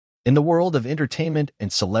In the world of entertainment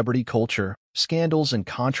and celebrity culture, scandals and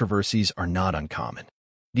controversies are not uncommon.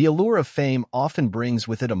 The allure of fame often brings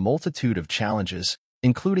with it a multitude of challenges,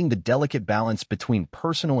 including the delicate balance between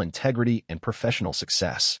personal integrity and professional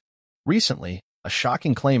success. Recently, a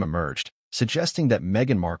shocking claim emerged, suggesting that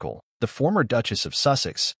Meghan Markle, the former Duchess of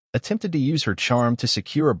Sussex, attempted to use her charm to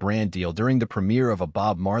secure a brand deal during the premiere of a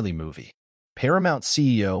Bob Marley movie. Paramount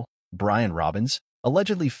CEO, Robbins,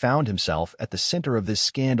 allegedly found himself at the center of this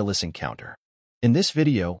scandalous encounter. In this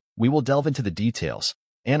video, we will delve into the details,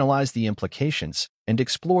 analyze the implications, and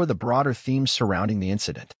explore the broader themes surrounding the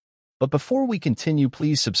incident. But before we continue,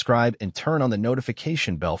 please subscribe and turn on the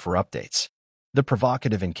notification bell for updates. The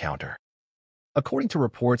provocative encounter. According to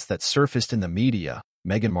reports that surfaced in the media,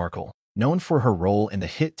 Meghan Markle, known for her role in the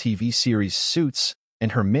hit TV series Suits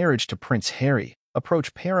and her marriage to Prince Harry,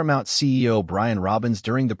 approached Paramount CEO Robbins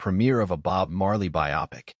during the premiere of a Bob Marley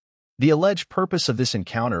biopic. The alleged purpose of this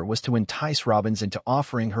encounter was to entice Robbins into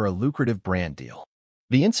offering her a lucrative brand deal.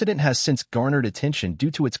 The incident has since garnered attention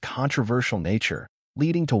due to its controversial nature,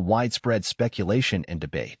 leading to widespread speculation and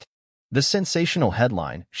debate. The sensational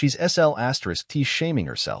headline, "She's SL*T shaming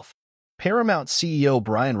herself." Paramount CEO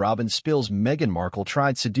Robbins spills Meghan Markle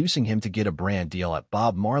tried seducing him to get a brand deal at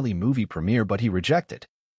Bob Marley movie premiere, but he rejected.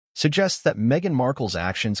 Suggests that Meghan Markle's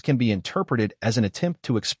actions can be interpreted as an attempt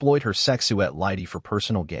to exploit her sexuality for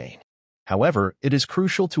personal gain. However, it is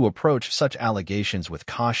crucial to approach such allegations with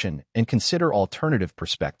caution and consider alternative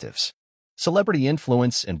perspectives. Celebrity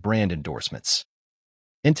influence and brand endorsements.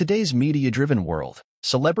 In today's media-driven world,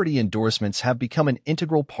 celebrity endorsements have become an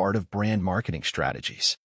integral part of brand marketing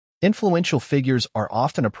strategies. Influential figures are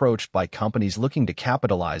often approached by companies looking to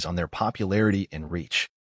capitalize on their popularity and reach.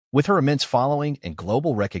 With her immense following and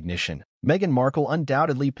global recognition, Meghan Markle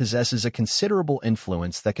undoubtedly possesses a considerable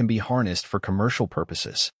influence that can be harnessed for commercial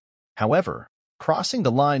purposes. However, crossing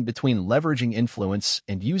the line between leveraging influence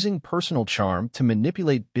and using personal charm to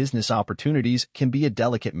manipulate business opportunities can be a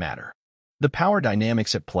delicate matter. The power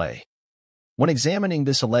dynamics at play. When examining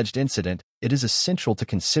this alleged incident, it is essential to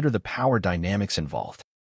consider the power dynamics involved.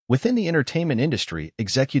 Within the entertainment industry,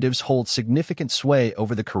 executives hold significant sway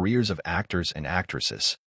over the careers of actors and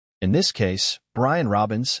actresses. In this case,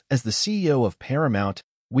 Robbins, as the CEO of Paramount,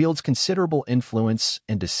 wields considerable influence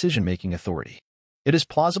and decision-making authority. It is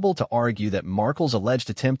plausible to argue that Markle's alleged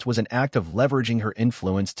attempt was an act of leveraging her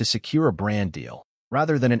influence to secure a brand deal,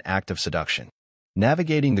 rather than an act of seduction.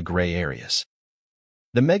 Navigating the gray areas.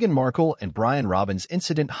 The Meghan Markle and Robbins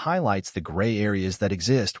incident highlights the gray areas that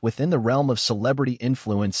exist within the realm of celebrity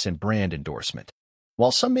influence and brand endorsement.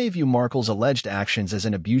 While some may view Markle's alleged actions as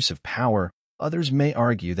an abuse of power, others may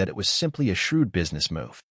argue that it was simply a shrewd business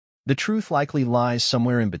move. The truth likely lies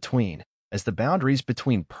somewhere in between, as the boundaries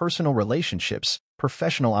between personal relationships,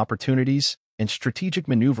 professional opportunities, and strategic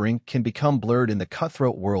maneuvering can become blurred in the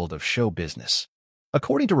cutthroat world of show business.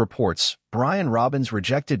 According to reports, Robbins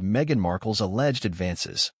rejected Meghan Markle's alleged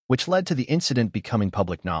advances, which led to the incident becoming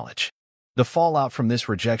public knowledge. The fallout from this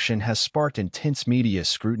rejection has sparked intense media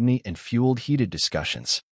scrutiny and fueled heated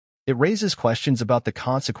discussions. It raises questions about the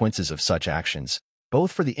consequences of such actions,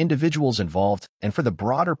 both for the individuals involved and for the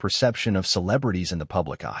broader perception of celebrities in the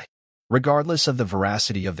public eye. Regardless of the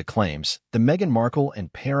veracity of the claims, the Meghan Markle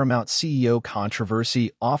and Paramount CEO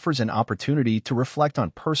controversy offers an opportunity to reflect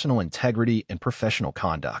on personal integrity and professional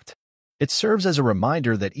conduct. It serves as a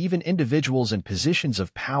reminder that even individuals in positions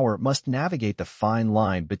of power must navigate the fine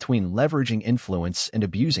line between leveraging influence and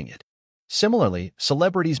abusing it. Similarly,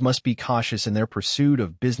 celebrities must be cautious in their pursuit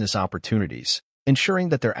of business opportunities, ensuring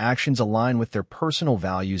that their actions align with their personal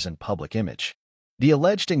values and public image. The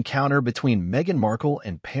alleged encounter between Meghan Markle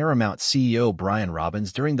and Paramount CEO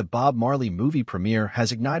Robbins during the Bob Marley movie premiere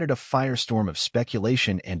has ignited a firestorm of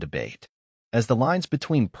speculation and debate. As the lines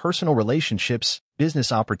between personal relationships,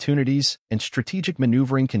 business opportunities, and strategic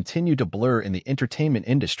maneuvering continue to blur in the entertainment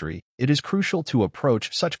industry, it is crucial to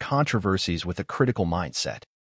approach such controversies with a critical mindset.